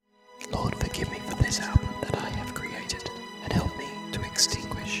Lord, forgive me for this album that I have created, and help me to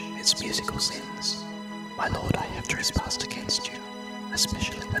extinguish its musical sins. My Lord, I have trespassed against you,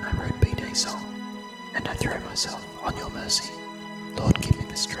 especially when I wrote B-Day song, and I throw myself on your mercy. Lord, give me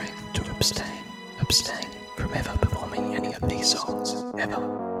the strength to abstain from ever performing any of these songs,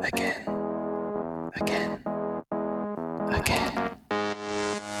 ever, again.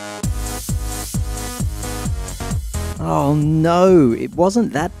 Oh no, it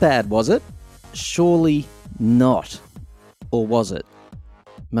wasn't that bad, was it? Surely not. Or was it?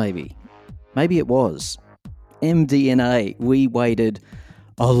 Maybe. Maybe it was. MDNA, we waited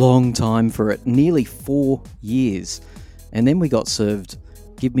a long time for it, nearly 4 years. And then we got served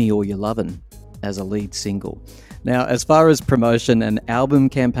Give Me All Your Lovin' as a lead single. Now, as far as promotion and album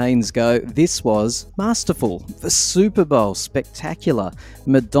campaigns go, this was masterful. The Super Bowl, spectacular.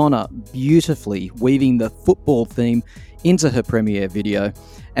 Madonna beautifully weaving the football theme into her premiere video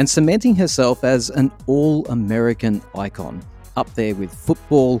and cementing herself as an all-American icon, up there with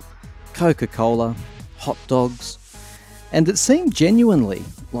football, Coca-Cola, hot dogs. And it seemed genuinely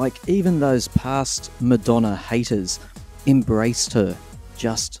like even those past Madonna haters embraced her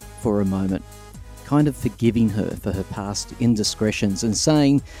just for a moment, kind of forgiving her for her past indiscretions and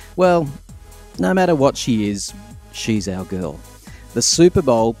saying, well, no matter what she is, she's our girl. The Super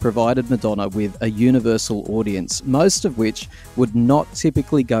Bowl provided Madonna with a universal audience, most of which would not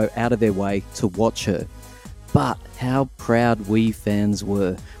typically go out of their way to watch her. But how proud we fans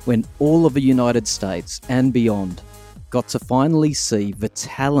were when all of the United States and beyond got to finally see the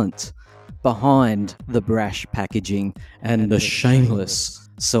talent behind the brash packaging and the shameless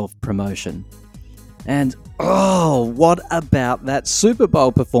self-promotion. And oh, what about that Super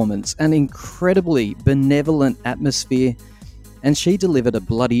Bowl performance? An incredibly benevolent atmosphere. And she delivered a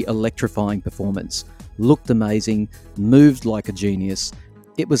bloody electrifying performance. Looked amazing, moved like a genius.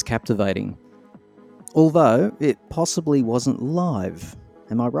 It was captivating. Although it possibly wasn't live.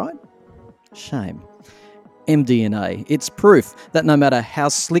 Am I right? Shame. MDNA. It's proof that no matter how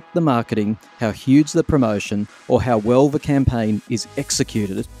slick the marketing, how huge the promotion, or how well the campaign is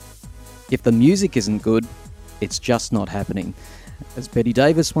executed, if the music isn't good, it's just not happening. As Betty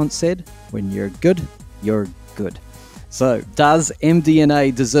Davis once said, when you're good, you're good. So, does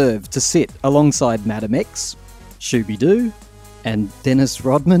MDNA deserve to sit alongside Madam X, Shooby-Doo, and Dennis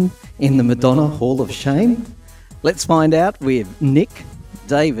Rodman in the Madonna Hall of Shame? Let's find out with Nick,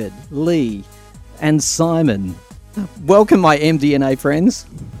 David, Lee, and Simon. Welcome, my MDNA friends.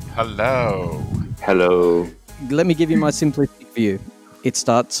 Hello. Hello. Let me give you my simplistic view. It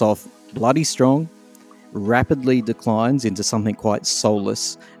starts off bloody strong, rapidly declines into something quite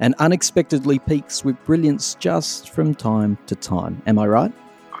soulless, and unexpectedly peaks with brilliance just from time to time. Am I right?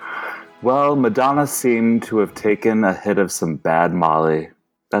 Well, Madonna seemed to have taken a hit of some bad Molly.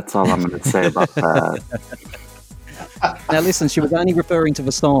 That's all I'm going to say about that. Now listen, she was only referring to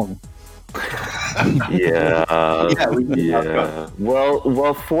the song. Yeah.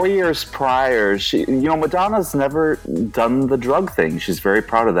 Well, 4 years prior, Madonna's never done the drug thing. She's very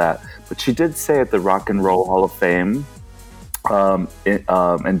proud of that. But she did say at the Rock and Roll Hall of Fame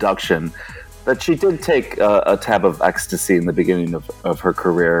induction that she did take a tab of ecstasy in the beginning of her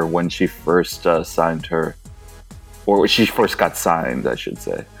career when she first signed her, or when she first got signed, I should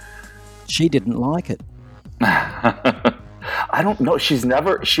say. She didn't like it. I don't know.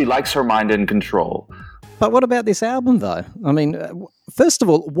 She likes her mind in control. But what about this album, though? I mean, first of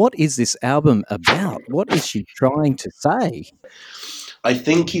all, what is this album about? What is she trying to say? I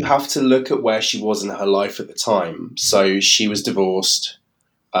think you have to look at where she was in her life at the time. So she was divorced.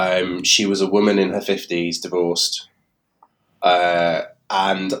 She was a woman in her 50s, divorced.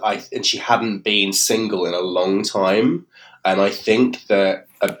 And she hadn't been single in a long time. And I think that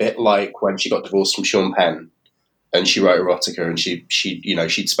a bit like when she got divorced from Sean Penn, and she wrote erotica, and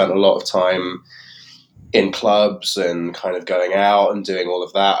she'd spent a lot of time in clubs and kind of going out and doing all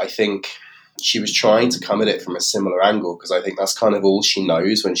of that. I think she was trying to come at it from a similar angle, because I think that's kind of all she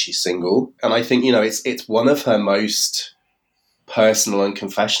knows when she's single. And I think, it's one of her most personal and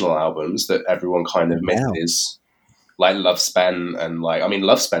confessional albums that everyone kind of misses. Like Love Spent, and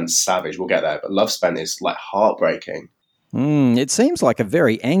Love Spent's savage, we'll get there, but Love Spent is like heartbreaking. It seems like a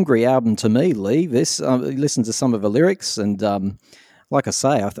very angry album to me, Lee. This listen to some of the lyrics, and like I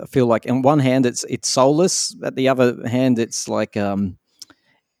say, I feel like on one hand it's soulless, at the other hand it's like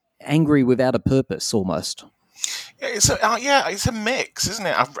angry without a purpose, almost. It's a mix, isn't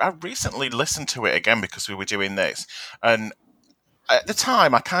it? I recently listened to it again because we were doing this, and at the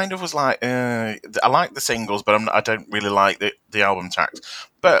time I kind of was like, I like the singles, but I don't really like the album tracks.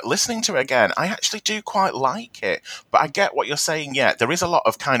 But listening to it again, I actually do quite like it. But I get what you're saying. Yeah, there is a lot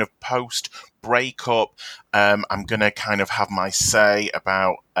of kind of post breakup. I'm going to kind of have my say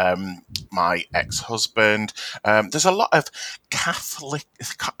about my ex-husband. There's a lot of Catholic,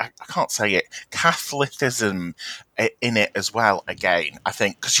 I can't say it, Catholicism in it as well, again, I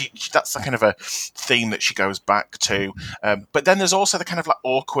think, because that's the kind of a theme that she goes back to. But then there's also the kind of like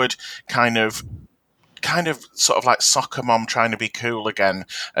awkward kind of sort of like soccer mom trying to be cool again,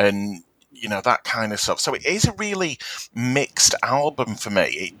 and that kind of stuff. So it is a really mixed album for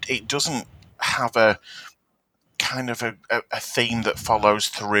me. It doesn't have a kind of a theme that follows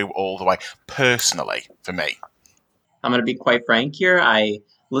through all the way, personally, for me. I'm going to be quite frank here. I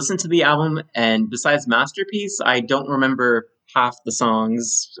listened to the album, and besides Masterpiece, I don't remember half the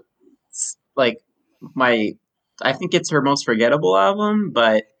songs. Like, I think it's her most forgettable album,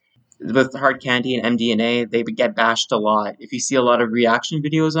 but with Hard Candy and MDNA, they would get bashed a lot. If you see a lot of reaction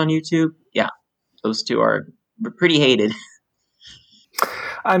videos on YouTube, yeah, those two are pretty hated.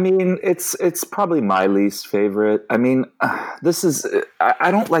 I mean, it's probably my least favorite. I mean, this is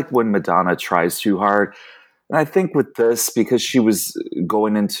I don't like when Madonna tries too hard. And I think with this, because she was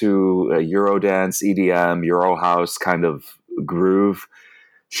going into a Eurodance, EDM, Euro house kind of groove,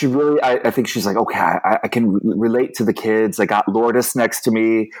 she really, I think she's like, okay, I can relate to the kids. I got Lourdes next to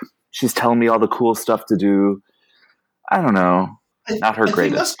me. She's telling me all the cool stuff to do. I don't know. Not her I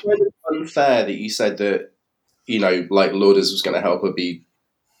think that's greatest. kind of unfair that you said that, like Lourdes was going to help her be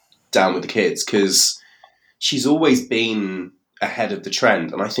down with the kids, because she's always been ahead of the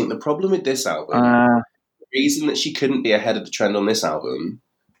trend. And I think the problem with this album, the reason that she couldn't be ahead of the trend on this album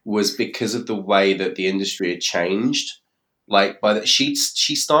was because of the way that the industry had changed. Like she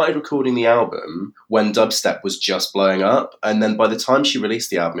started recording the album when dubstep was just blowing up, and then by the time she released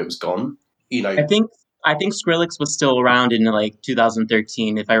the album, it was gone. I think Skrillex was still around in like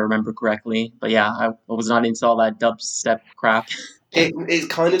 2013, if I remember correctly. But yeah, I was not into all that dubstep crap. It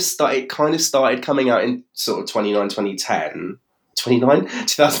kind of started coming out in sort of 2009, 2010.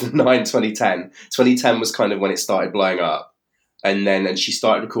 2010 was kind of when it started blowing up. And she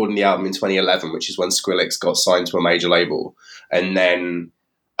started recording the album in 2011, which is when Skrillex got signed to a major label. And then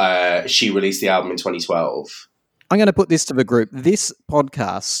she released the album in 2012. I'm going to put this to the group. This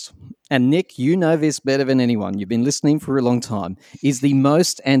podcast, and Nick, you know this better than anyone, you've been listening for a long time, is the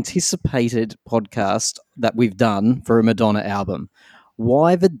most anticipated podcast that we've done for a Madonna album.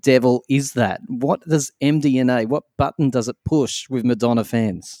 Why the devil is that? What does MDNA, what button does it push with Madonna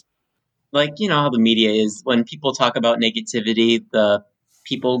fans? Like, you know how the media is. When people talk about negativity, the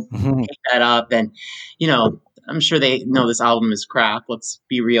people pick that up, and, I'm sure they know this album is crap. Let's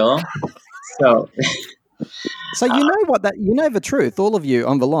be real. So you know the truth, all of you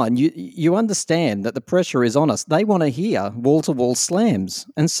on the line. You understand that the pressure is on us. They want to hear wall-to-wall slams.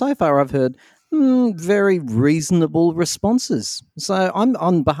 And so far I've heard very reasonable responses. So I'm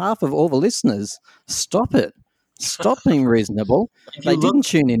on behalf of all the listeners, stop it. Stop being reasonable. They didn't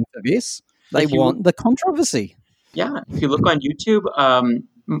tune in for this. They want the controversy. Yeah, if you look on YouTube,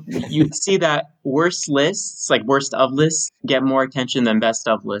 you'd see that worst lists, like worst of lists, get more attention than best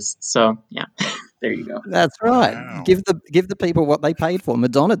of lists. So yeah, there you go. That's right. Wow. Give the people what they paid for.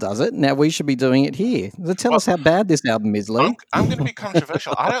 Madonna does it. Now we should be doing it here. So tell us how bad this album is, Lee. I'm going to be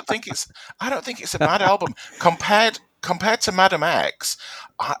controversial. I don't think it's a bad album compared to Madam X.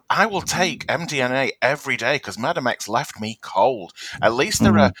 I will take MDNA every day because Madam X left me cold. At least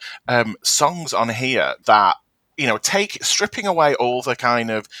there are songs on here that, stripping away all the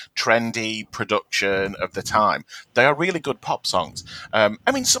kind of trendy production of the time, they are really good pop songs. I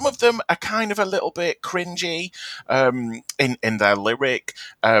mean, some of them are kind of a little bit cringy in their lyric,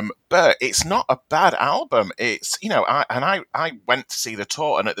 but it's not a bad album. It's, I went to see the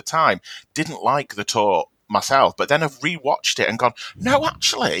tour, and at the time didn't like the tour myself, but then I've rewatched it and gone, no,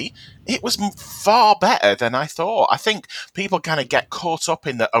 actually, it was far better than I thought. I think people kind of get caught up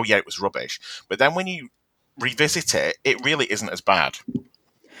in the, oh yeah, it was rubbish, but then when you revisit it, it really isn't as bad.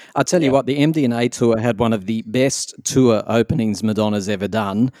 I'll tell you what, the MDNA tour had one of the best tour openings Madonna's ever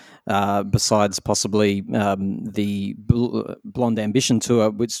done, besides possibly the Blonde Ambition tour,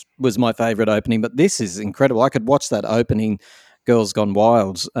 which was my favourite opening. But this is incredible. I could watch that opening Girls Gone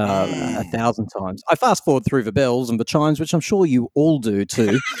Wild 1,000 times. I fast forward through the bells and the chimes, which I'm sure you all do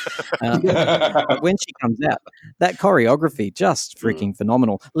too. But when she comes out, that choreography, just freaking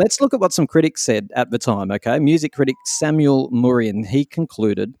phenomenal. Let's look at what some critics said at the time, okay? Music critic Samuel Murian, he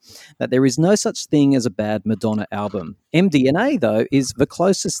concluded that there is no such thing as a bad Madonna album. MDNA, though, is the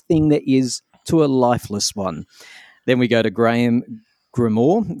closest thing there is to a lifeless one. Then we go to Graham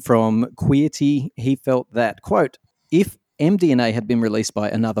Grimoire from Queerty. He felt that, quote, if MDNA had been released by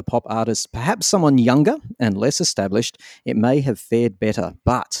another pop artist, perhaps someone younger and less established, it may have fared better.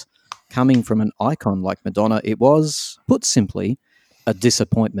 But coming from an icon like Madonna, it was, put simply, a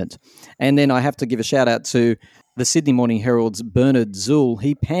disappointment. And then I have to give a shout out to the Sydney Morning Herald's Bernard Zool.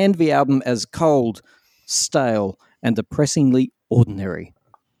 He panned the album as cold, stale, and depressingly ordinary.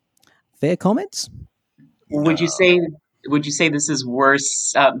 Fair comments? Would you say this is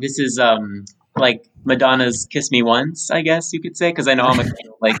worse? This is like Madonna's "Kiss Me Once," I guess you could say, because I know how much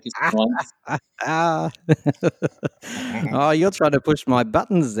people like "Kiss Me Once." Ah. Oh, you're trying to push my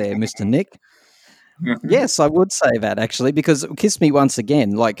buttons there, Mr. Nick. Yes, I would say that actually, because "Kiss Me Once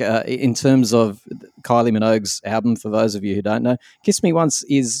Again," like in terms of Kylie Minogue's album, for those of you who don't know, "Kiss Me Once"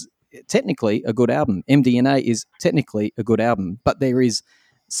 is technically a good album. MDNA is technically a good album, but there is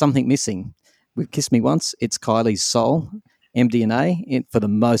something missing. With "Kiss Me Once," it's Kylie's soul. MDNA, for the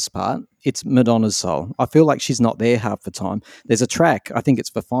most part, it's Madonna's soul. I feel like she's not there half the time. There's a track, I think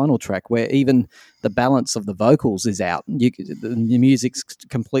it's the final track, where even the balance of the vocals is out. The music's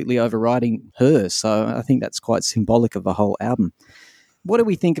completely overriding her. So I think that's quite symbolic of the whole album. What do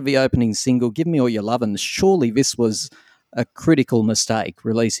we think of the opening single, Give Me All Your Lovin'? Surely this was a critical mistake,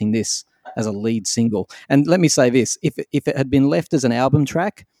 releasing this as a lead single. And let me say this, if it had been left as an album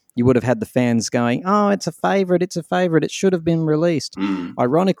track, you would have had the fans going, oh, it's a favourite, it should have been released.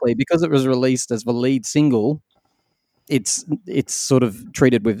 Ironically, because it was released as the lead single, it's sort of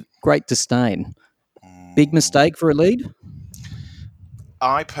treated with great disdain. Big mistake for a lead?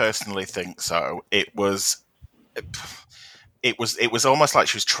 I personally think so. It was almost like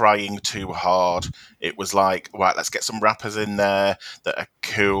she was trying too hard. It was like, right, let's get some rappers in there that are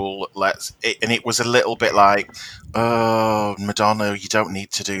cool. And it was a little bit like, oh, Madonna, you don't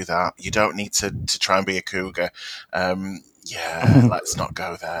need to do that. You don't need to try and be a cougar. Let's not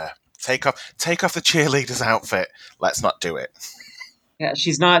go there. Take off the cheerleader's outfit. Let's not do it. Yeah,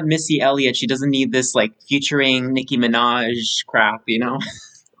 she's not Missy Elliott. She doesn't need this like featuring Nicki Minaj crap, you know.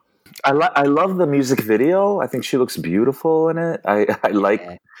 I love the music video. I think she looks beautiful in it. I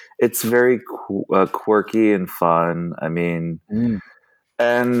like it's very quirky and fun. I mean,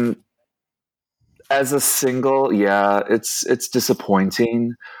 and as a single, yeah, it's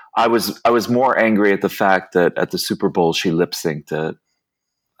disappointing. I was more angry at the fact that at the Super Bowl she lip synced it.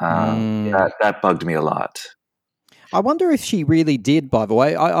 That bugged me a lot. I wonder if she really did, by the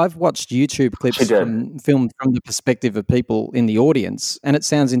way. I've watched YouTube clips filmed from the perspective of people in the audience, and it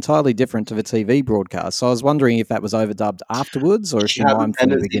sounds entirely different to the TV broadcast. So I was wondering if that was overdubbed afterwards or if she mimed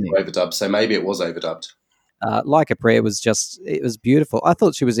from the beginning. Overdubbed, so maybe it was overdubbed. Like a Prayer was it was beautiful. I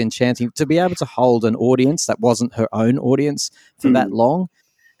thought she was enchanting. To be able to hold an audience that wasn't her own audience for that long,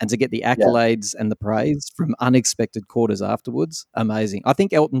 and to get the accolades and the praise from unexpected quarters afterwards, amazing. I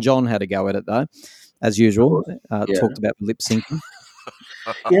think Elton John had a go at it, though, as usual. Talked about lip syncing.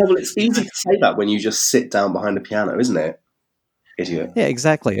 Yeah, well, it's easy to say that when you just sit down behind a piano, isn't it? Idiot. Yeah,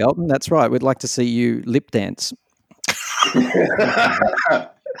 exactly, Elton. That's right. We'd like to see you lip dance.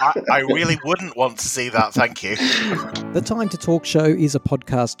 I really wouldn't want to see that, thank you. The Time to Talk Show is a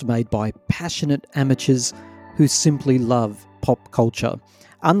podcast made by passionate amateurs who simply love pop culture.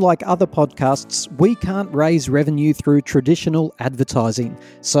 Unlike other podcasts, we can't raise revenue through traditional advertising,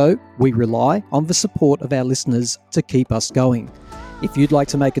 so we rely on the support of our listeners to keep us going. If you'd like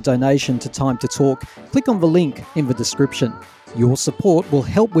to make a donation to Time to Talk, click on the link in the description. Your support will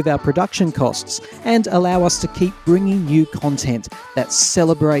help with our production costs and allow us to keep bringing you content that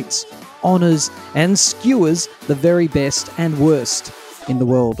celebrates, honours and skewers the very best and worst in the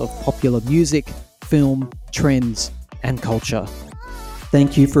world of popular music, film, trends and culture.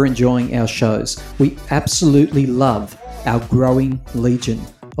 Thank you for enjoying our shows. We absolutely love our growing legion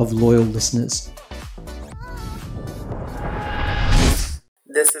of loyal listeners.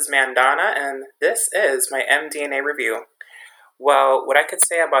 This is Mandana, and this is my MDNA review. Well, what I could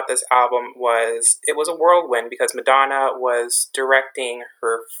say about this album was it was a whirlwind because Madonna was directing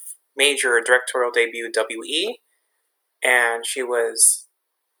her major directorial debut, WE, and she was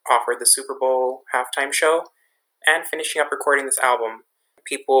offered the Super Bowl halftime show and finishing up recording this album.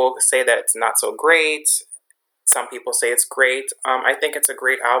 People say that it's not so great. Some people say it's great. I think it's a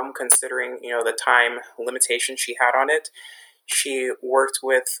great album considering, the time limitation she had on it. She worked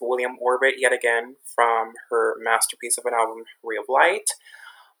with William Orbit yet again from her masterpiece of an album, Ray of Light.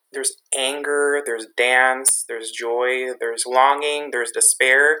 There's anger, there's dance, there's joy, there's longing, there's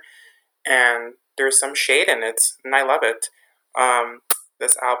despair, and there's some shade in it, and I love it.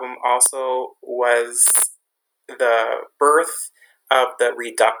 This album also was the birth of the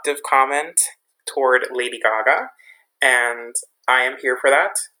reductive comment toward Lady Gaga, and I am here for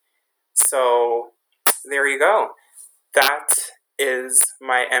that. So there you go. that is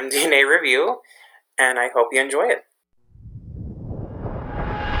my MDNA review, and I hope you enjoy it.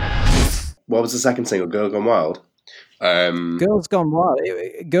 What was the second single? Girl Gone Wild? Girls Gone Wild.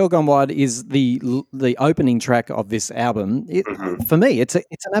 Girl Gone Wild is the opening track of this album. For me, it's an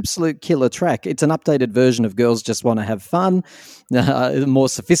absolute killer track. It's an updated version of Girls Just Want to Have Fun, a more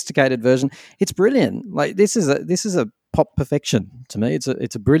sophisticated version. It's brilliant. Like this is a pop perfection to me. It's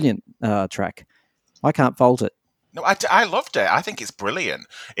a brilliant track. I can't fault it. No, I loved it. I think it's brilliant.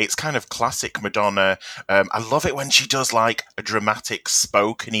 It's kind of classic Madonna. I love it when she does like a dramatic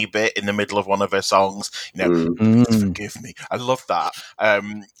spokeny bit in the middle of one of her songs. Please forgive me. I love that.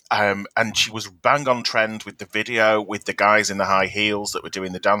 And she was bang on trend with the video, with the guys in the high heels that were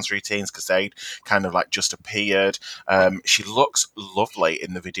doing the dance routines because they'd kind of like just appeared. She looks lovely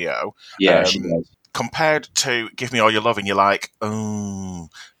in the video. Yeah, she does. Compared to Give Me All Your Love, and you're like, oh...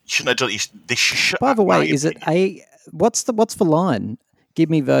 Shouldn't have done this. By the way, is it a what's the line? Give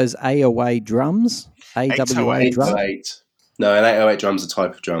me those AOA drums. AWA drums. 808. No, an 808 drum's a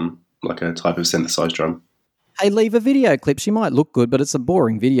type of drum, like a type of synthesized drum. Hey, leave a video clip. She might look good, but it's a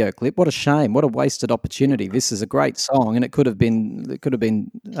boring video clip. What a shame! What a wasted opportunity. This is a great song, and it could have been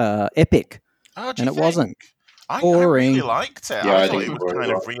epic, and it wasn't. I really liked it. Yeah, I thought it was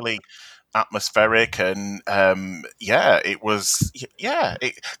kind of really atmospheric, and it was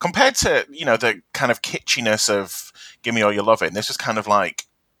compared to the kind of kitschiness of Give Me All Your Lovin', this was kind of like,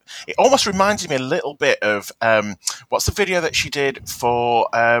 it almost reminded me a little bit of what's the video that she did for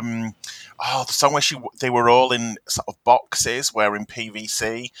the song where they were all in sort of boxes wearing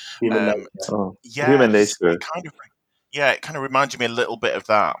PVC. Human Nature. It kind of reminded me a little bit of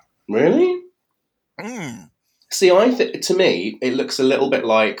that. Really? See, to me, it looks a little bit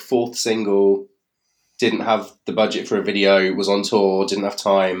like fourth single, didn't have the budget for a video, was on tour, didn't have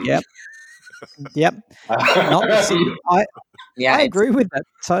time. Yep. I agree with that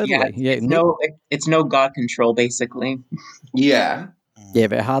totally. It's no God Control, basically. Yeah. Yeah,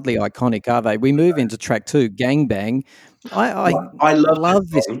 they're hardly iconic, are they? We move into track 2, Gangbang. I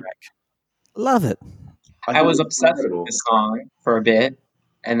love this track. Love it. I was obsessed with this song for a bit,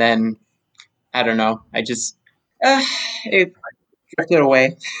 and then I don't know. I just it drifted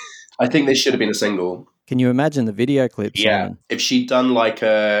away. I think this should have been a single. Can you imagine the video clip? Yeah, Simon? If she'd done like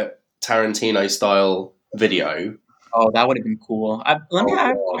a Tarantino style video. Oh, that would have been cool. Let me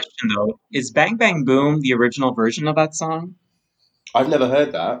ask a question though: is "Bang Bang Boom" the original version of that song? I've never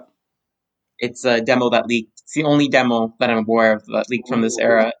heard that. It's a demo that leaked. It's the only demo that I'm aware of that leaked from this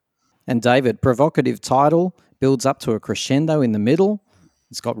era. And David, provocative title, builds up to a crescendo in the middle.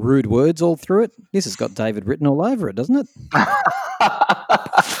 It's got rude words all through it. This has got David written all over it, doesn't it?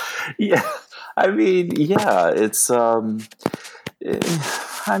 Yeah. I mean, yeah, it's... I'm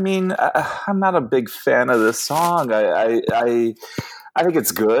not a big fan of this song. I think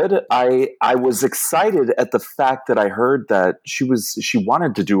it's good. I was excited at the fact that I heard that she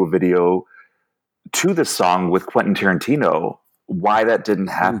wanted to do a video to the song with Quentin Tarantino. Why that didn't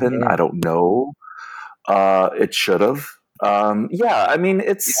happen, I don't know. It should have. It's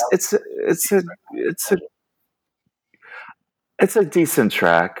a decent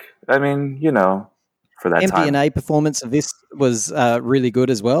track. I mean, for that time. MDNA performance of this was really good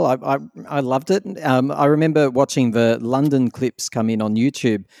as well. I loved it. I remember watching the London clips come in on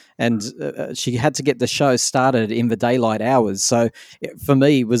YouTube, and she had to get the show started in the daylight hours. So for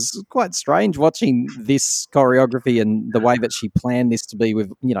me, it was quite strange watching this choreography and the way that she planned this to be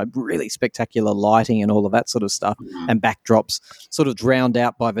with, really spectacular lighting and all of that sort of stuff, and backdrops sort of drowned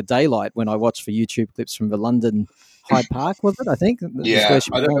out by the daylight when I watched the YouTube clips from the London Hyde Park, was it? I think. Yeah,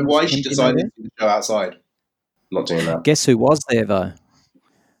 I don't know why she decided to go outside. Not doing that. Guess who was there though?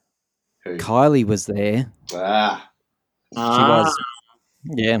 Who? Kylie was there. She was.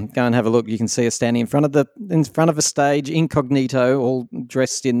 Yeah, go and have a look. You can see her standing in front of the stage, incognito, all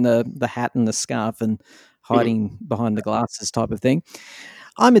dressed in the hat and the scarf and hiding behind the glasses type of thing.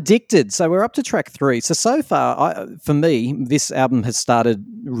 I'm addicted. So we're up to track 3. So far, for me, this album has started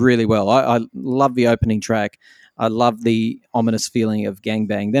really well. I love the opening track. I love the ominous feeling of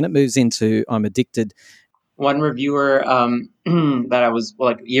Gangbang. Then it moves into I'm Addicted. One reviewer that I was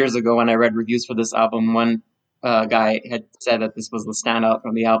years ago when I read reviews for this album, one guy had said that this was the standout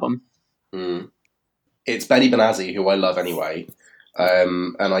from the album. It's Benny Benassi, who I love anyway.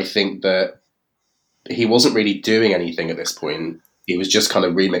 And I think that he wasn't really doing anything at this point. He was just kind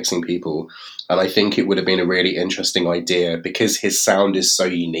of remixing people. And I think it would have been a really interesting idea because his sound is so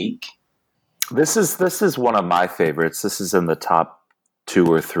unique. This is one of my favorites. This is in the top 2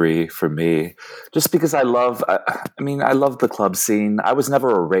 or 3 for me, just because I love the club scene. I was never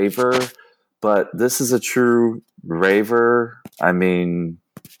a raver, but this is a true raver. I mean,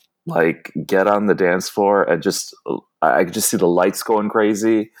 like, get on the dance floor and I could just see the lights going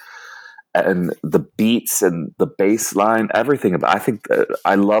crazy and the beats and the bass line, everything about. I think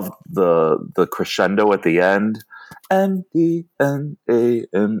I love the crescendo at the end. MDNA.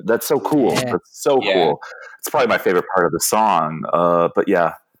 That's so cool. Yeah. That's so Yeah. cool. It's probably my favorite part of the song. But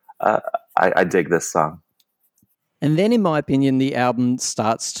yeah, I dig this song. And then, in my opinion, the album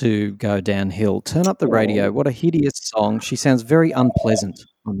starts to go downhill. Turn Up the Radio. What a hideous song. She sounds very unpleasant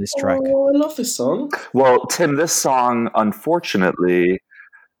on this track. Oh, I love this song. Well, Tim, this song, unfortunately,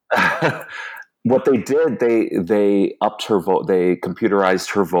 what they did, they upped her they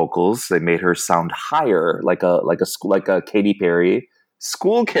computerized her vocals. They made her sound higher, like a Katy Perry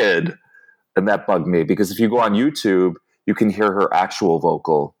school kid, and that bugged me because if you go on YouTube, you can hear her actual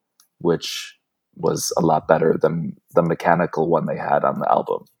vocal, which was a lot better than the mechanical one they had on the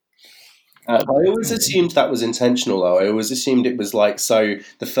album. I always assumed that was intentional, though. I always assumed it was like, so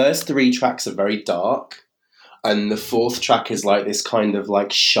the first 3 tracks are very dark, and the 4th track is like this kind of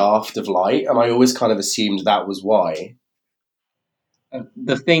like shaft of light, and I always kind of assumed that was why.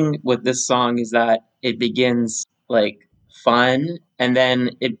 The thing with this song is that it begins like fun, and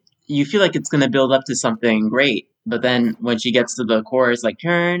then you feel like it's going to build up to something great. But then when she gets to the chorus, like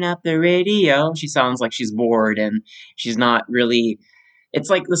turn up the radio, she sounds like she's bored and she's not really.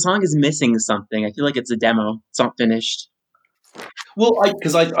 It's like the song is missing something. I feel like it's a demo. It's not finished. Well,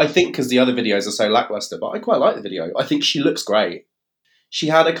 I think because the other videos are so lackluster, but I quite like the video. I think she looks great. She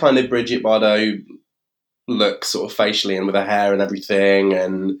had a kind of Bridget Bardot look, sort of facially and with her hair and everything,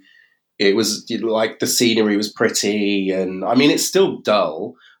 and it was like the scenery was pretty, and I mean it's still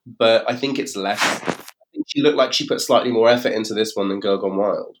dull, but I think it's less. I think she looked like she put slightly more effort into this one than Girl Gone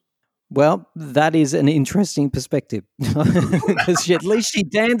Wild. Well, that is an interesting perspective because at least she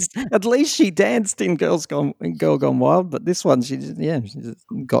danced. At least she danced in Girl Gone Wild, but this one, she just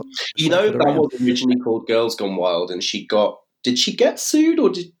got. That was originally called Girls Gone Wild, and she got. Did she get sued,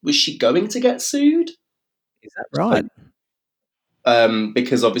 or was she going to get sued? Is that right?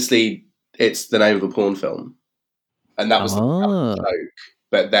 Because obviously it's the name of a porn film, and that was the joke.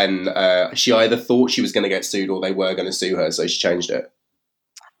 But then she either thought she was going to get sued, or they were going to sue her, so she changed it.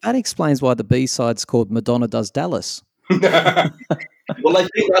 That explains why the B-side's called Madonna Does Dallas. Well, I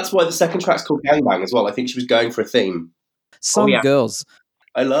think that's why the second track's called Gang Bang as well. I think she was going for a theme. Some girls.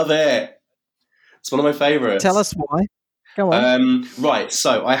 I love it. It's one of my favourites. Tell us why. Go on. Right,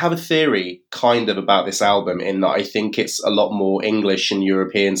 so I have a theory kind of about this album in that I think it's a lot more English and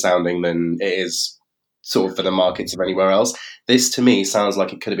European sounding than it is sort of for the markets of anywhere else. This, to me, sounds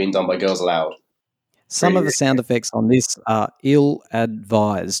like it could have been done by Girls Aloud. Some of the sound effects on this are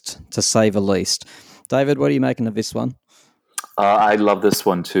ill-advised, to say the least. David, what are you making of this one? I love this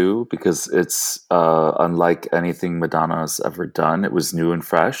one too because it's unlike anything Madonna's ever done. It was new and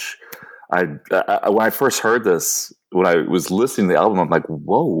fresh. When I first heard this, when I was listening to the album, I'm like,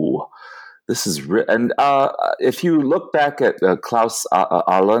 "Whoa, this is." And if you look back at Klaus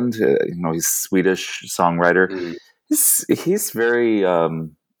Arland, he's a Swedish songwriter. He's very.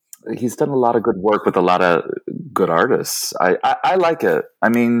 He's done a lot of good work with a lot of good artists. I like it. I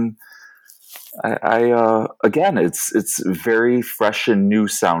mean, again, it's very fresh and new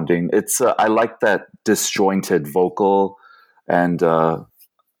sounding. I like that disjointed vocal, and I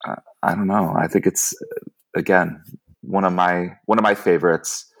don't know. I think it's again one of my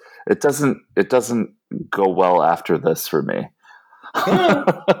favorites. It doesn't go well after this for me.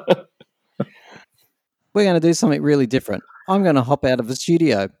 We're going to do something really different. I'm going to hop out of the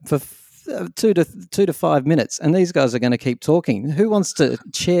studio for 2 to 5 minutes, and these guys are going to keep talking. Who wants to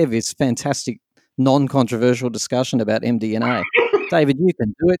chair this fantastic, non-controversial discussion about MDNA? David, you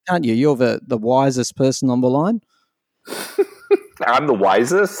can do it, can't you? You're the wisest person on the line. I'm the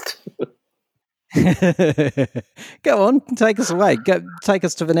wisest. Go on, take us away. Take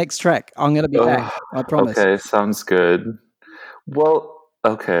us to the next track. I'm going to be back. I promise. Okay, sounds good. Well,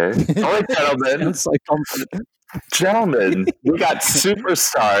 okay. All right, gentlemen. Sounds so confident. Gentlemen, we got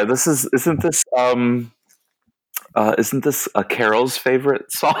Superstar. Isn't this a Carol's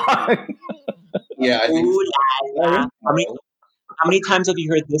favorite song? Yeah, I think. Ooh la la. How many times have you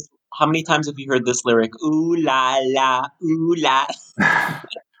heard this? How many times have you heard this lyric? Ooh la la, ooh la.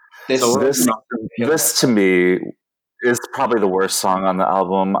 This to me is probably the worst song on the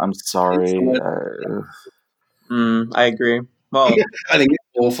album. I'm sorry. I agree. Well, I think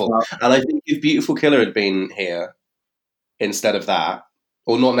it's awful. And I think if Beautiful Killer had been here instead of that,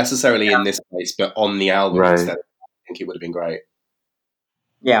 or not necessarily in this place, but on the album instead of that, I think it would have been great.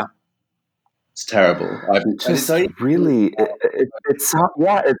 Yeah. It's terrible. Just really, it's not.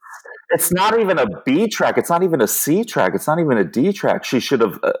 Yeah, it's not even a B track. It's not even a C track. It's not even a D track. She should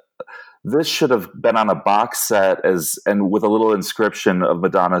have. This should have been on a box set and with a little inscription of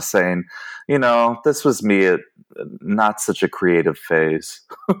Madonna saying, this was me at not such a creative phase.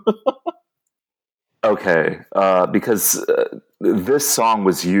 Okay, because this song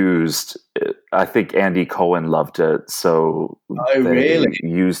was used. I think Andy Cohen loved it, so Oh, they really?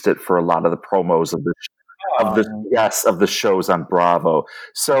 used it for a lot of the promos of the shows on Bravo.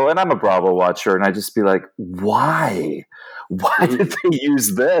 So, and I'm a Bravo watcher, and I just be like, why? Why did they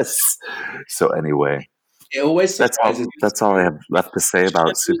use this? So anyway, It always surprises. That's all I have left to say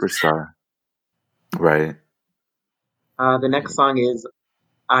about Superstar. Right. The next song is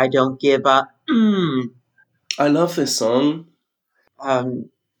 "I Don't Give a." I love this song.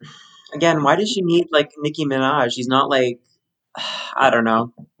 Again, why does she need like Nicki Minaj? She's not like, I don't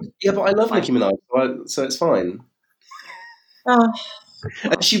know. Yeah, but I love Nicki Minaj, so it's fine.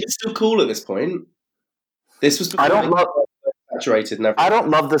 And she was still cool at this point. This was before saturated and everything. I don't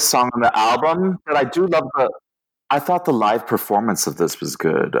love this song on the album, but I do love I thought the live performance of this was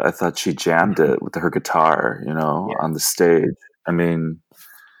good. I thought she jammed it with her guitar, on the stage. I mean,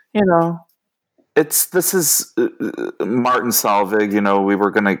 this is Martin Solveig. We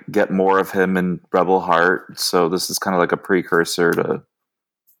were going to get more of him in Rebel Heart, so this is kind of like a precursor to,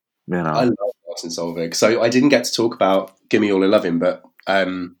 I love Martin Solveig. So I didn't get to talk about "Gimme All Your Lovin'," but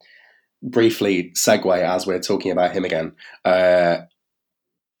briefly segue as we're talking about him again. I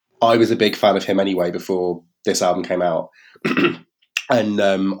was a big fan of him anyway before this album came out, and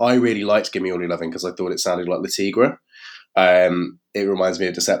I really liked "Gimme All Your Lovin'" because I thought it sounded like Le Tigre. It reminds me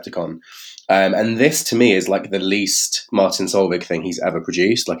of Decepticon. And this, to me, is like the least Martin Solveig thing he's ever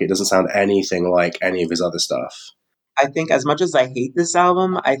produced. Like, it doesn't sound anything like any of his other stuff. I think as much as I hate this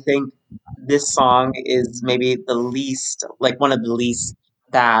album, I think this song is maybe the least, like one of the least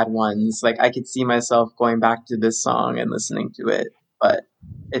bad ones. Like, I could see myself going back to this song and listening to it, but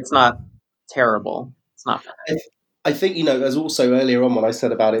it's not terrible. It's not bad. I think, there's also earlier on when I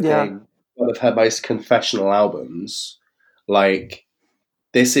said about it being one of her most confessional albums, like,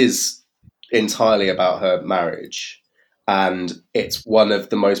 this is entirely about her marriage, and it's one of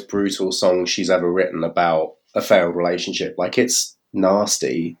the most brutal songs she's ever written about a failed relationship. Like, it's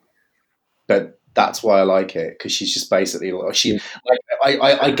nasty, but that's why I like it, because she's just basically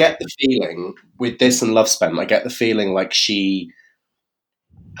I get the feeling with this and Love Spent, I get the feeling like she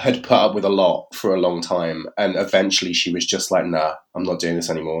had put up with a lot for a long time, and eventually she was just like, nah, I'm not doing this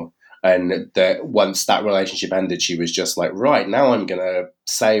anymore. And that once that relationship ended, she was just like, right, now I'm going to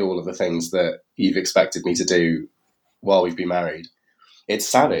say all of the things that you've expected me to do while we've been married. It's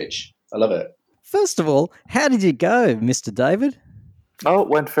savage. I love it. First of all, how did you go, Mr. David? Oh, it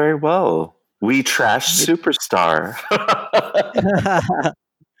went very well. We trashed Superstar.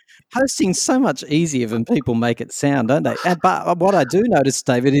 Hosting's so much easier than people make it sound, don't they? But what I do notice,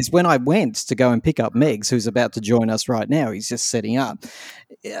 David, is when I went to go and pick up Megs, who's about to join us right now, he's just setting up,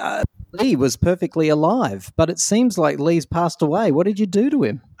 Lee was perfectly alive, but it seems like Lee's passed away. What did you do to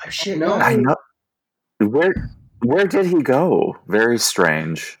him? Oh, shit, no. I know. Where did he go? Very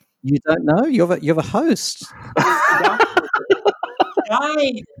strange. You don't know? You're the host.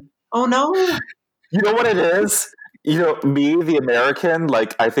 Died. Oh, no. You know what it is? Me, the American,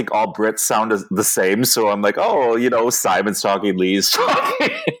 like, I think all Brits sound the same, so I'm like, Simon's talking, Lee's talking.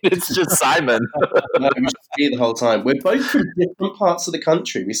 It's just Simon. No, we should be the whole time. We're both from different parts of the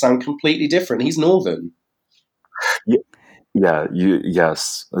country. We sound completely different. He's northern.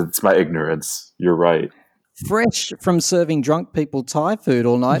 Yes, it's my ignorance. You're right. Fresh from serving drunk people Thai food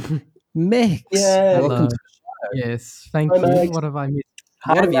all night, Megs. Yeah. Welcome to the show. Yes, thank you. Megs. What have I missed?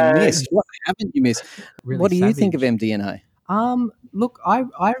 What have you missed? What haven't you missed? Really what do you savage. think of MDNA? Look,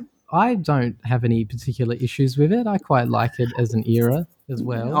 I don't have any particular issues with it. I quite like it as an era as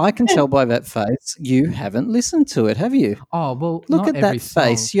well. I can tell by that face you haven't listened to it, have you? Oh, well, look not at that song.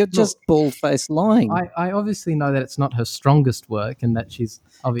 face. You're just bald-faced lying. I obviously know that it's not her strongest work and that she's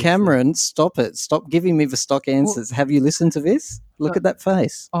obviously... Cameron, stop it. Stop giving me the stock answers. Have you listened to this? Look at that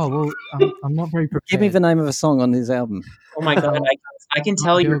face. Oh, well, I'm not very prepared. Give me the name of a song on his album. Oh, my God. I can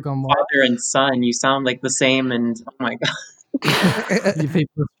tell you're father and son. You sound like the same, and oh, my God. You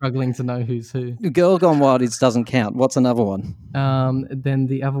people are struggling to know who's who. Girl Gone Wild doesn't count. What's another one? Then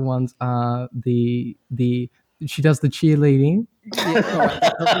the other ones are the she does the cheerleading.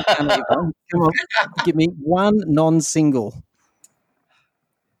 Yeah, come on, give me one non-single.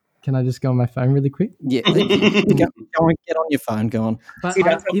 Can I just go on my phone really quick? Yeah, go on, get on your phone. Go on. But see,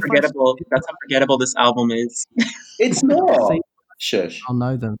 that's how forgettable. That's how forgettable this album is. It's not. Shush. I'll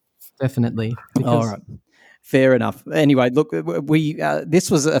know them. definitely. All right. Fair enough. Anyway, look, we this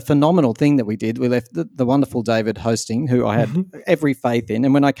was a phenomenal thing that we did. We left the wonderful David hosting, who I had every faith in,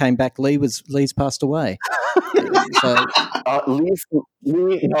 and when I came back, Lee's passed away. So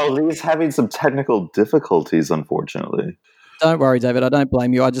Lee's having some technical difficulties, unfortunately. don't worry, David. I don't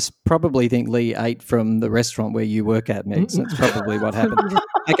blame you. I just probably think Lee ate from the restaurant where you work at, Megs. That's probably what happened.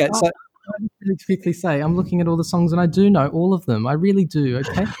 Okay, so I just really quickly say, I'm looking at all the songs and I do know all of them. I really do.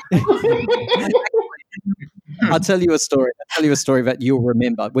 Okay. I'll tell you a story. That you'll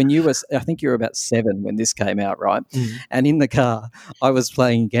remember. When you were, I think you were about 7 when this came out, right? And in the car, I was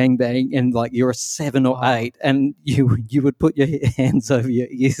playing Gangbang, and like you're 7 or 8, and you would put your hands over your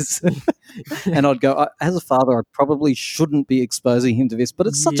ears, and I'd go, as a father, I probably shouldn't be exposing him to this, but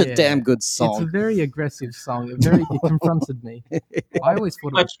it's such a damn good song. It's a very aggressive song. It confronted me. I always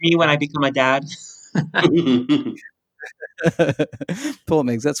thought Much me when I become a dad. Poor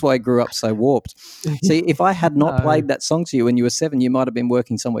Megs, that's why I grew up so warped. See, if I had not played that song to you when you were 7, you might have been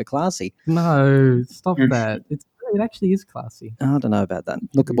working somewhere classy. No, stop that. It actually is classy. I don't know about that.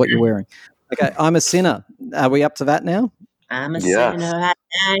 Look at what you're wearing. Okay, I'm a Sinner. Are we up to that now? I'm a sinner, I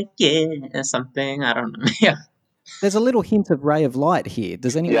like it, or something. I don't know. Yeah. There's a little hint of Ray of Light here.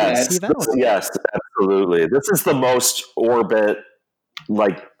 Does anyone else hear that? Yes, absolutely. This is the most Orbit,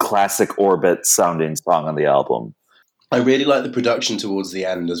 like classic Orbit sounding song on the album. I really like the production towards the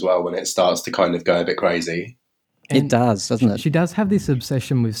end as well, when it starts to kind of go a bit crazy. It does, doesn't it? She does have this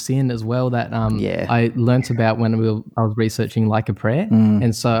obsession with sin as well that I learnt about when I was researching Like a Prayer.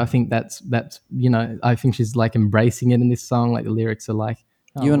 And so I think that's I think she's like embracing it in this song. Like the lyrics are like,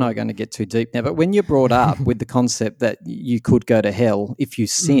 you and I are going to get too deep now, but when you're brought up with the concept that you could go to hell if you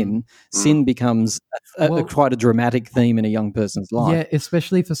sin, sin becomes quite a dramatic theme in a young person's life. Yeah,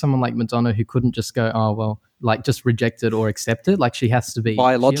 especially for someone like Madonna who couldn't just go, oh, well, like just reject it or accept it. Like she has to be...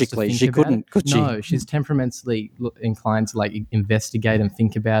 Biologically, she couldn't, could she? No, she's temperamentally inclined to like investigate and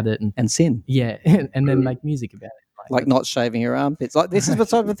think about it. And sin. Yeah, and then make music about it. Like not shaving her armpits. Like this is the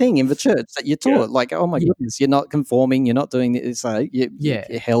type of thing in the church that you're taught. Like, oh my goodness, you're not conforming, you're not doing this. So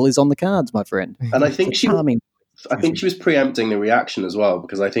hell is on the cards, my friend. And I think she was preempting the reaction as well,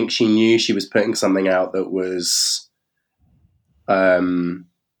 because I think she knew she was putting something out that was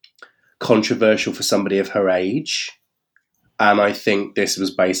controversial for somebody of her age. And I think this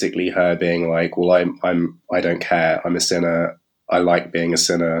was basically her being like, well, I don't care. I'm a sinner. I like being a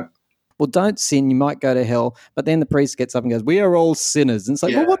sinner. Well, don't sin, you might go to hell. But then the priest gets up and goes, we are all sinners. And it's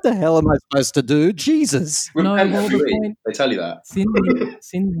like, well, what the hell am I supposed to do? Jesus. They tell you that.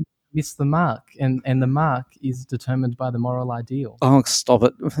 Sin missed the mark, and the mark is determined by the moral ideal. Oh, stop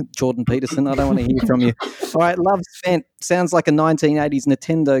it. Jordan Peterson, I don't want to hear from you. All right, Love Spent. Sounds like a 1980s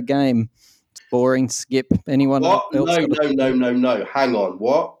Nintendo game. It's boring. Skip. Anyone what? else? No. Hang on.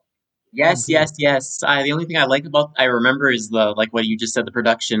 What? Yes. The only thing I remember is what you just said, the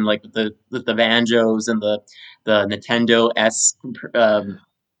production, like with the banjos and the Nintendo-esque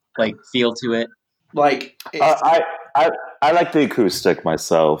like feel to it. Like I like the acoustic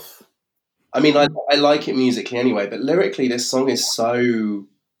myself. I mean, I like it musically anyway, but lyrically, this song is so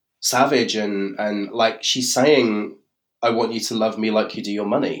savage and like she's saying, "I want you to love me like you do your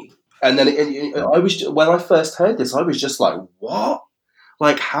money." And then when I first heard this, I was just like, "What?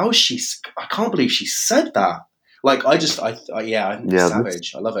 Like I can't believe she said that." Like I'm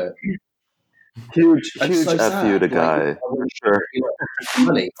savage. I love it. Huge so F you to Guy. Like, sure.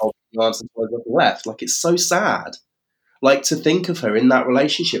 Money, left. Like it's so sad. Like to think of her in that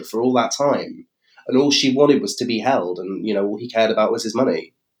relationship for all that time, and all she wanted was to be held, and all he cared about was his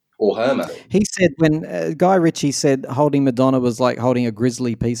money or her money. He said when Guy Ritchie said holding Madonna was like holding a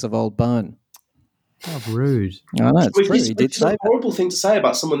grisly piece of old bone. How rude! I know, it's true. He did say a horrible thing to say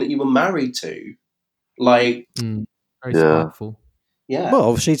about someone that you were married to. Like, very spiteful. Yeah.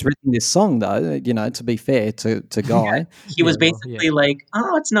 Well, she's written this song though. To be fair to Guy, he was basically like,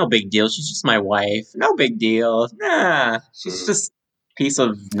 "Oh, it's no big deal. She's just my wife. No big deal. Nah, she's just a piece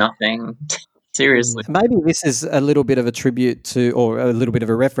of nothing." Seriously. Maybe this is a little bit of a tribute to, or a little bit of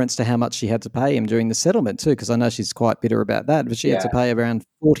a reference to how much she had to pay him during the settlement too, because I know she's quite bitter about that. But she had to pay around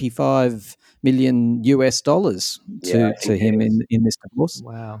 $45 million to him in this divorce.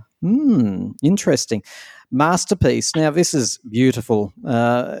 Wow. Interesting. Masterpiece. Now this is beautiful.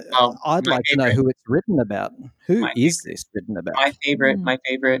 I'd like to know who it's written about. Who is this written about? My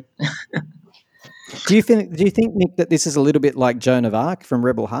favorite. Do you think, Nick, that this is a little bit like Joan of Arc from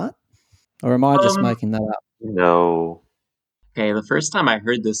Rebel Heart? Or am I just making that up? No. Okay, the first time I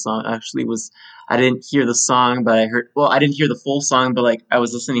heard this song actually was, I didn't hear the song, but I didn't hear the full song, but like I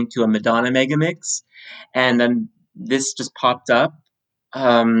was listening to a Madonna mega mix, and then this just popped up.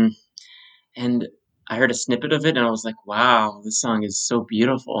 and I heard a snippet of it, and I was like, "Wow, this song is so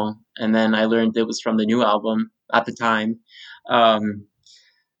beautiful." And then I learned it was from the new album at the time. Um,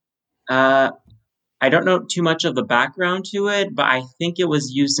 uh, I don't know too much of the background to it, but I think it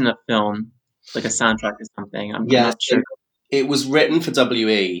was used in a film, like a soundtrack or something. I'm Yes, not sure. it was written for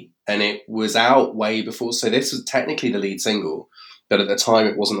WE, and it was out way before. So this was technically the lead single, but at the time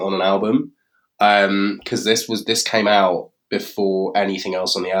it wasn't on an album because this came out before anything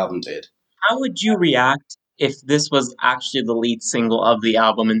else on the album did. How would you react if this was actually the lead single of the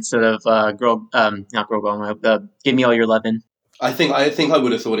album instead of not Girl Gone, the Give Me All Your Lovin'? I think I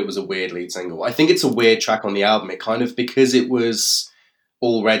would have thought it was a weird lead single. I think it's a weird track on the album. It kind of, because it was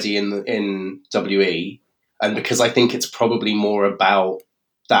already in WE, and because I think it's probably more about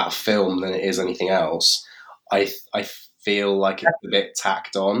that film than it is anything else. I feel like it's a bit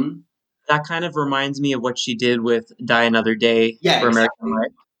tacked on. That kind of reminds me of what she did with Die Another Day for American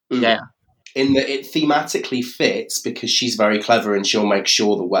Life. Mm. Yeah. In that it thematically fits because she's very clever and she'll make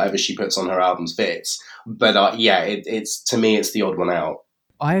sure that whatever she puts on her albums fits. But it's to me, it's the odd one out.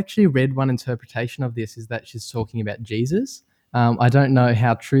 I actually read one interpretation of this is that she's talking about Jesus. I don't know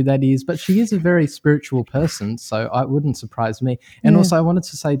how true that is, but she is a very spiritual person, so it wouldn't surprise me. And also, I wanted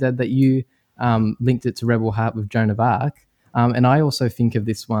to say that you linked it to Rebel Heart with Joan of Arc. And I also think of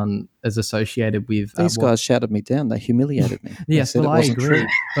this one as associated with... These guys shouted me down. They humiliated me. Yes, well, I agree.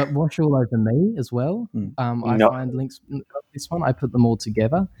 But Wash All Over Me as well. I find links of this one. I put them all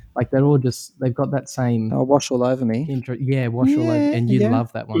together. Like, they're all just... They've got that same... Oh, Wash All Over Me. Wash All Over... And you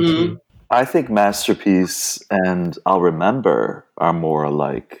love that one too. I think Masterpiece and I'll Remember are more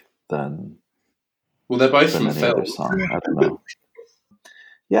alike than... Well, they're both from film. I don't know.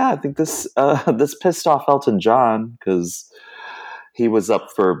 Yeah, I think this pissed off Elton John because he was up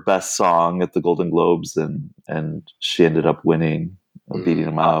for Best Song at the Golden Globes and she ended up winning, beating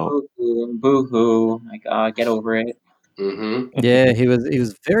him out. Boo-hoo. My God, get over it. Mm-hmm. Yeah, he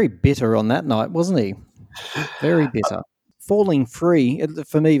was very bitter on that night, wasn't he? Very bitter. Falling Free,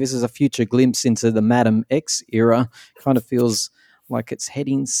 for me, this is a future glimpse into the Madam X era. Kind of feels like it's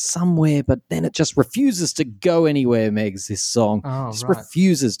heading somewhere, but then it just refuses to go anywhere, Megs, this song.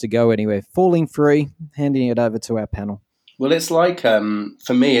 Refuses to go anywhere. Falling Free, handing it over to our panel. Well, it's like,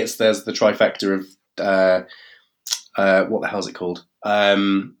 for me, there's the trifecta of, what the hell is it called?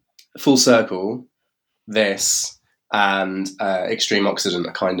 Full Circle, this, and Extreme Occident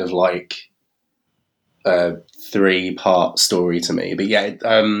are kind of like a 3-part story to me. But yeah,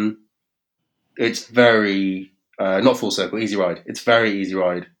 it's very... not Full Circle, Easy Ride. It's very Easy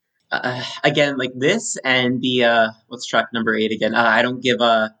Ride. Again, like this and the what's track number 8 again? I Don't Give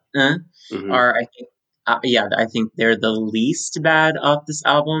a are, I think, I think they're the least bad of this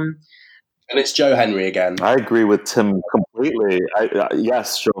album. And it's Joe Henry again. I agree with Tim completely.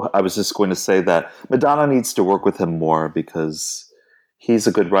 Yes, Joe. I was just going to say that Madonna needs to work with him more because he's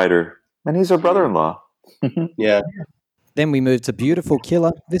a good writer and he's her brother-in-law. Yeah. Then we move to Beautiful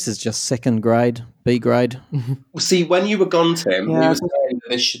Killer. This is just second grade, B grade. Well, see, when you were gone, Tim, you were saying that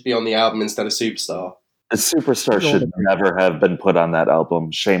this should be on the album instead of Superstar. A Superstar should never have been put on that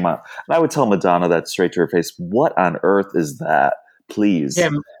album. Shame on. And I would tell Madonna that straight to her face. What on earth is that? Please.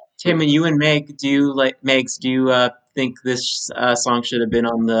 Tim, and you and Meg, do you think this song should have been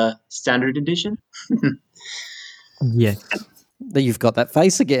on the standard edition? Yes. You've got that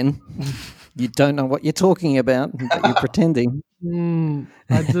face again. You don't know what you're talking about, but you're pretending.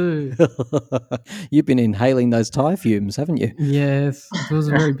 I do. You've been inhaling those Thai fumes, haven't you? Yes. It was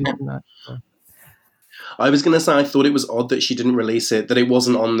a very busy night. I was going to say I thought it was odd that she didn't release it, that it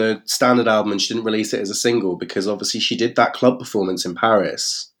wasn't on the standard album and she didn't release it as a single because obviously she did that club performance in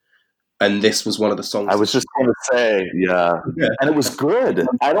Paris and this was one of the songs. I was just going to say, yeah. And it was good.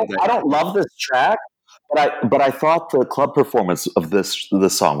 I don't love this track, but I thought the club performance of this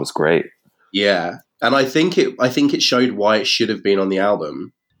song was great. Yeah, and I think it showed why it should have been on the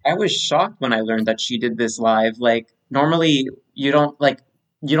album. I was shocked when I learned that she did this live. Like, normally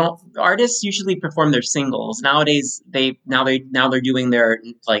artists usually perform their singles. Nowadays they're doing their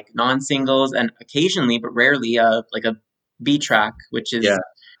like non-singles and occasionally but rarely like a B track, which is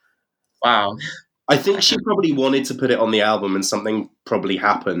wow. I think she probably wanted to put it on the album and something probably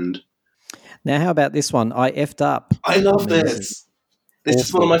happened. Now how about this one? I effed up. I love this. This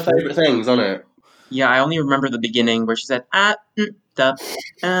is one of my favourite things on it. Yeah, I only remember the beginning where she said, something.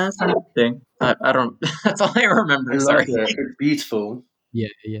 I don't, that's all I remember. Sorry. It's beautiful. Yeah.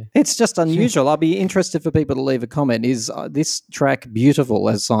 It's just unusual. I'll be interested for people to leave a comment. Is this track beautiful,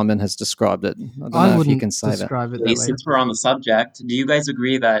 as Simon has described it? I don't know if you can say that. Since we're on the subject, do you guys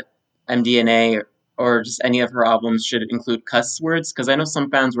agree that MDNA or just any of her albums should include cuss words, because I know some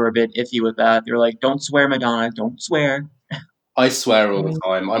fans were a bit iffy with that. They're like, "Don't swear, Madonna, don't swear." I swear all the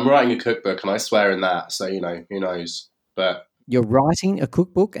time. I'm writing a cookbook and I swear in that, so who knows? But You're writing a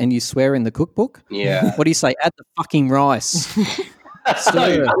cookbook and you swear in the cookbook? yeah. What do you say? Add the fucking rice.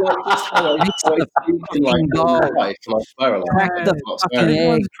 Stir. Mix the fucking bowl. Life, and I swear a lot. Crack the I'm not fucking swearing. egg.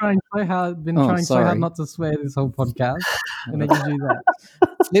 Everyone's trying so hard, Oh, trying so sorry. hard not to swear this whole podcast, and then you do that.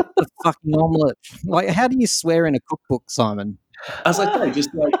 Flip the fucking omelette. Like, how do you swear in a cookbook, Simon? As I say,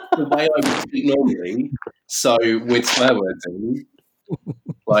 just like the way I would speak normally. So with swear words in,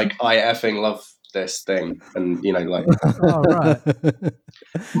 like I effing love this thing, and like Oh, right.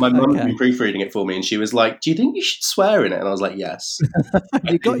 my mum Okay. was proofreading it for me, and she was like, "Do you think you should swear in it?" And I was like, "Yes."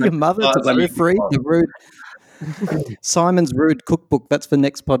 You got your mother to I mean, proofread the rude Simon's rude cookbook. That's for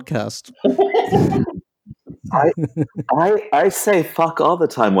next podcast. I say fuck all the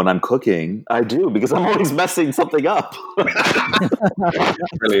time when I'm cooking. I do, because I'm always messing something up.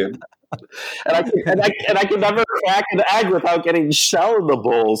 Brilliant. And I can never crack an egg without getting shell in the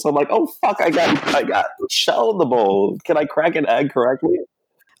bowl. So I'm like, oh fuck, I got shell in the bowl. Can I crack an egg correctly?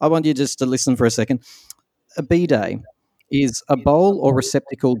 I want you just to listen for a second. A bidet is a bowl or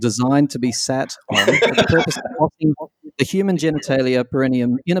receptacle designed to be sat on for the purpose of washing the human genitalia,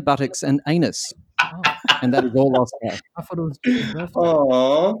 perineum, inner buttocks, and anus. Oh, And that is all I'll say. I thought it was Jim's birthday.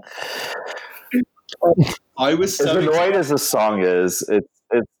 Aww. I was As so annoyed excited. as the song is,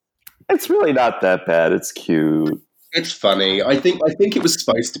 it's really not that bad. It's cute. It's funny. I think it was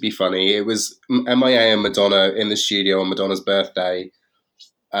supposed to be funny. It was MIA and Madonna in the studio on Madonna's birthday.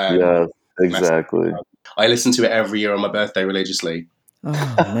 Yeah, exactly. I listen to it every year on my birthday religiously.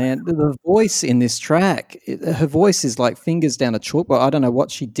 Oh, man. The voice in this track, her voice is like fingers down a chalkboard. I don't know what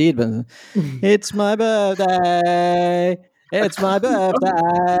she did, but it's my birthday. It's my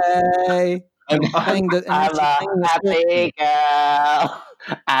birthday. I'm Banged it, and I'm then she a sang the happy girl.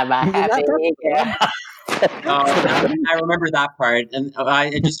 I'm a happy girl. Oh, I remember that part, and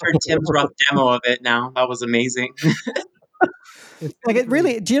I just heard Tim's rough demo of it now. That was amazing. Like it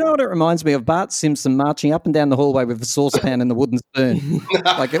really, do you know what it reminds me of? Bart Simpson marching up and down the hallway with a saucepan and the wooden spoon,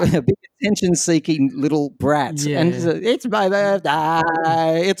 like a big attention-seeking little brat. Yeah. And it's my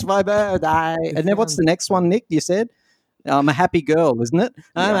birthday, it's my birthday. And then what's the next one, Nick? You said, "I'm a happy girl," isn't it?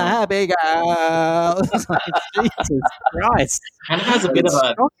 I'm a happy girl. It's like, Jesus Christ! Kind of has a bit of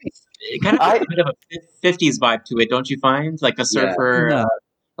a it kind of has a bit of a 50s vibe to it, don't you find? Like a surfer, Yeah.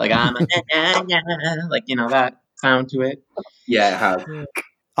 like I'm a like that sound to it. Yeah, it has.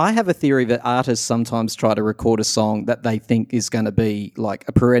 I have a theory that artists sometimes try to record a song that they think is going to be like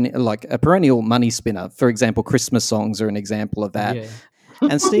a perennial money spinner. For example, Christmas songs are an example of that. Yeah.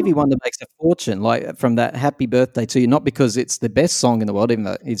 And Stevie Wonder makes a fortune, like from that "Happy Birthday to You," not because it's the best song in the world, even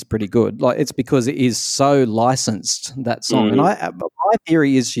though it's pretty good. Like it's because it is so licensed, that song. And my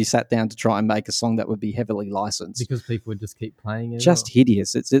theory is she sat down to try and make a song that would be heavily licensed. Because people would just keep playing it. Just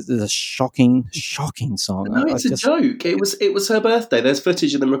hideous. It's a shocking song. No, it's a joke. It was her birthday. There's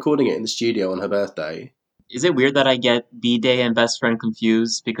footage of them recording it in the studio on her birthday. Is it weird that I get B-Day and Best Friend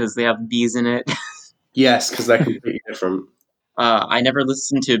confused because they have bees in it? Yes, because they're completely different. I never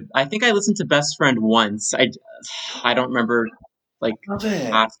listened to. I think I listened to Best Friend once. I don't remember like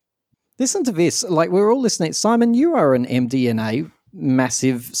half. Listen to this. Like we're all listening. Simon, you are an MDNA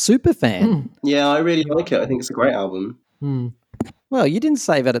massive super fan. Yeah, I really like it. I think it's a great album. Well, you didn't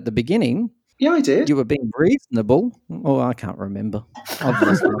say that at the beginning. Yeah, I did. You were being reasonable. Oh, I can't remember. I've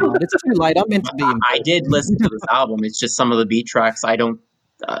lost my mind. It's too late. I meant to be. I did listen to this album. It's just some of the beat tracks I don't.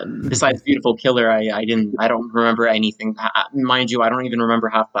 Besides "Beautiful Killer," I don't remember anything. Mind you, I don't even remember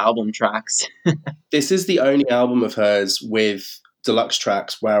half the album tracks. This is the only album of hers with deluxe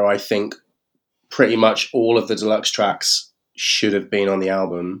tracks where I think pretty much all of the deluxe tracks should have been on the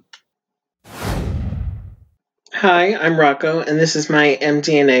album. Hi, I'm Rocco, and this is my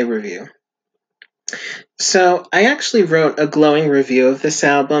MDNA review. So, I actually wrote a glowing review of this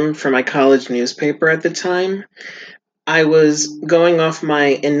album for my college newspaper at the time. I was going off my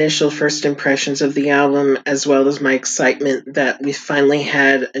initial first impressions of the album, as well as my excitement that we finally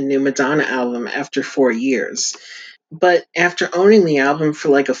had a new Madonna album after 4 years. But after owning the album for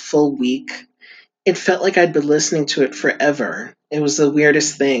like a full week, it felt like I'd been listening to it forever. It was the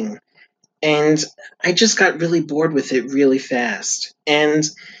weirdest thing. And I just got really bored with it really fast. And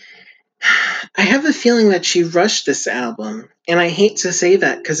I have a feeling that she rushed this album. And I hate to say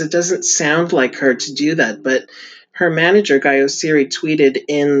that because it doesn't sound like her to do that, but her manager, Guy Osiri, tweeted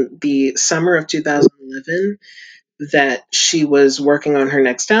in the summer of 2011 that she was working on her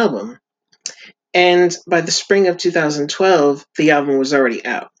next album. And by the spring of 2012, the album was already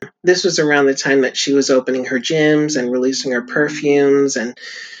out. This was around the time that she was opening her gyms and releasing her perfumes and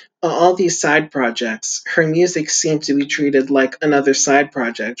all these side projects. Her music seemed to be treated like another side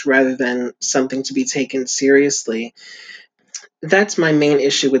project rather than something to be taken seriously. That's my main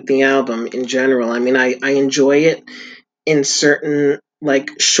issue with the album in general. I mean, I enjoy it in certain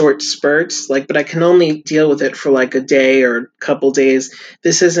like short spurts, like, but I can only deal with it for like a day or a couple days.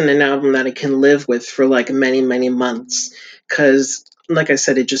 This isn't an album that I can live with for like many, many months because, like I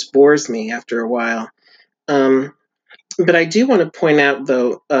said, it just bores me after a while. But I do want to point out,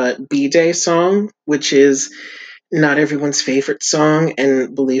 though, B-Day song, which is not everyone's favorite song,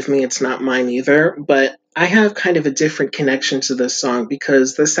 and believe me, it's not mine either, but I have kind of a different connection to this song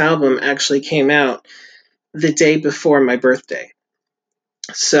because this album actually came out the day before my birthday.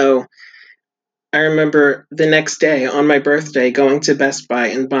 So I remember the next day on my birthday going to Best Buy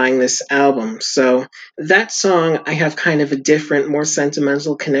and buying this album. So that song I have kind of a different, more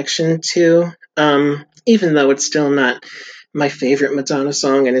sentimental connection to, even though it's still not my favorite Madonna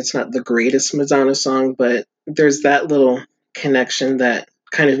song and it's not the greatest Madonna song, but there's that little connection that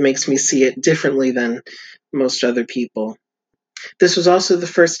kind of makes me see it differently than most other people. This was also the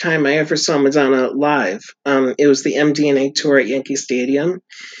first time I ever saw Madonna live. It was the MDNA tour at Yankee Stadium.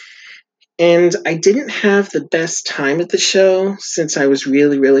 And I didn't have the best time at the show since I was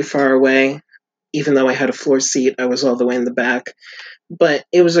really, really far away. Even though I had a floor seat, I was all the way in the back. But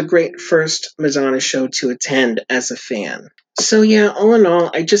it was a great first Madonna show to attend as a fan. So yeah, all in all,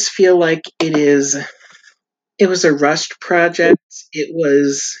 I just feel like it was a rushed project. It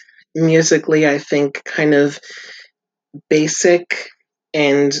was musically, I think, kind of basic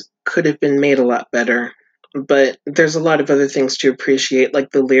and could have been made a lot better. But there's a lot of other things to appreciate, like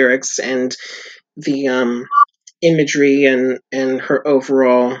the lyrics and the imagery and her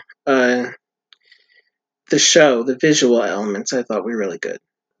overall the show, the visual elements I thought were really good.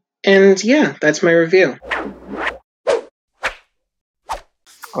 And yeah, that's my review.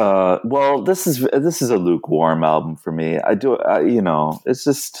 Well, this is a lukewarm album for me. It's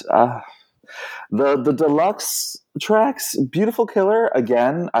just the deluxe tracks, Beautiful Killer.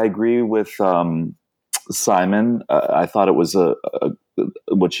 Again, I agree with Simon. I thought it was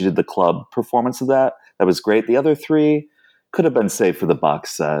what she did, the club performance of that was great. The other three could have been saved for the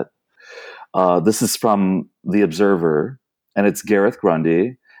box set. This is from The Observer, and it's Gareth Grundy,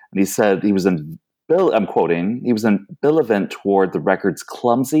 and he said he was in I'm quoting, he was ambivalent toward the record's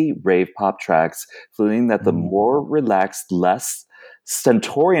clumsy rave pop tracks, feeling that the more relaxed, less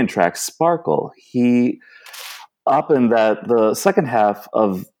stentorian tracks sparkle. He in that the second half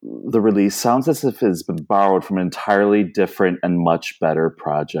of the release sounds as if it's been borrowed from an entirely different and much better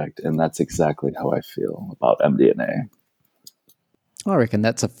project, and that's exactly how I feel about MDNA. I reckon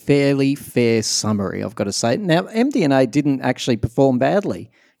that's a fairly fair summary, I've got to say. Now, MDNA didn't actually perform badly.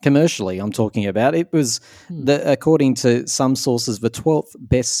 Commercially, I'm talking about. It was, according to some sources, the 12th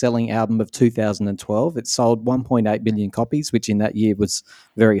best-selling album of 2012. It sold 1.8 million copies, which in that year was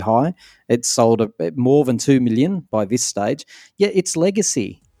very high. It sold more than 2 million by this stage. Yet its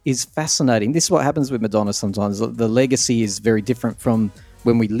legacy is fascinating. This is what happens with Madonna sometimes. The legacy is very different from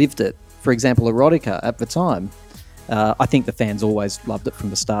when we lived it. For example, Erotica at the time, I think the fans always loved it from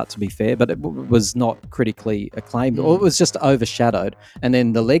the start, to be fair, but it was not critically acclaimed, or it was just overshadowed. And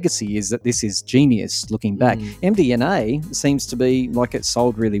then the legacy is that this is genius looking back. MDNA seems to be like it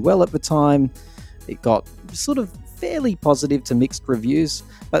sold really well at the time. It got sort of fairly positive to mixed reviews.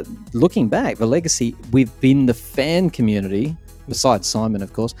 But looking back, the legacy within the fan community, besides Simon,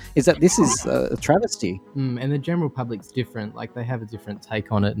 of course, is that this is a travesty. And the general public's different. Like, they have a different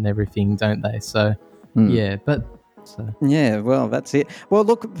take on it and everything, don't they? So, yeah, but... So. Yeah, well, that's it. Well,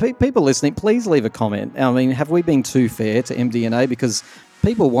 look, people listening, please leave a comment. I mean, have we been too fair to MDNA? Because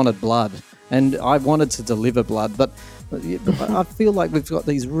people wanted blood, and I wanted to deliver blood, but I feel like we've got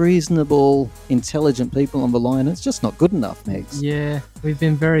these reasonable, intelligent people on the line, and it's just not good enough, Megs. Yeah, we've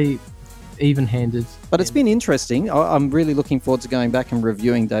been very even-handed. But it's been interesting. I'm really looking forward to going back and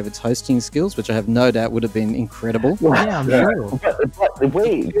reviewing David's hosting skills, which I have no doubt would have been incredible. Yeah, I'm sure. But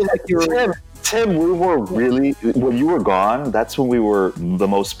wait, Tim, we were really, when you were gone, that's when we were the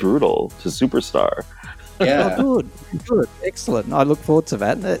most brutal to Superstar. Yeah. Oh, good. Excellent. I look forward to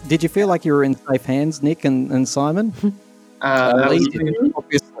that. Did you feel like you were in safe hands, Nick and Simon? Obviously.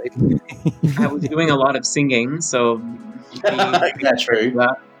 I was doing a lot of singing, so... Yeah, true.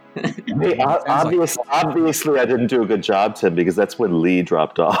 Hey, obviously, I didn't do a good job, Tim, because that's when Lee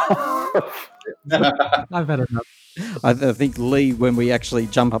dropped off. I've had enough. I think Lee, when we actually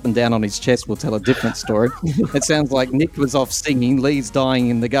jump up and down on his chest, will tell a different story. It sounds like Nick was off singing, Lee's dying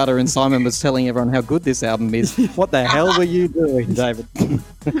in the gutter, and Simon was telling everyone how good this album is. What the hell were you doing, David?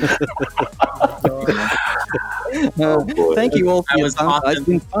 Thank you all for your time. It's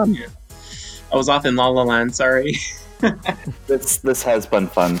been fun. I was off in La La Land, sorry. This has been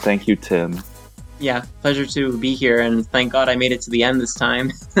fun. Thank you, Tim. Yeah, pleasure to be here, and thank God I made it to the end this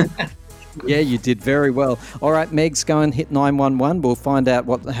time. Yeah, you did very well. All right, Megs, go and hit 911. We'll find out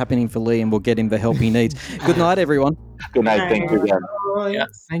what's happening for Lee, and we'll get him the help he needs. Good night, everyone. Good night. Thank you again. Yeah.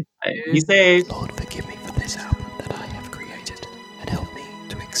 Thank Be safe. Lord, forgive me for this album that I have created, and help me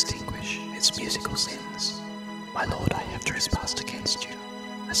to extinguish its musical sins. My Lord, I have trespassed against you,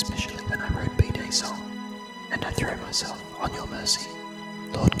 especially when I wrote B-Day song, and I throw myself on your mercy.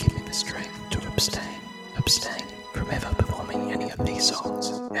 Lord, give me the strength to abstain from ever performing any of these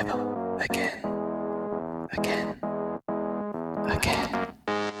songs ever again.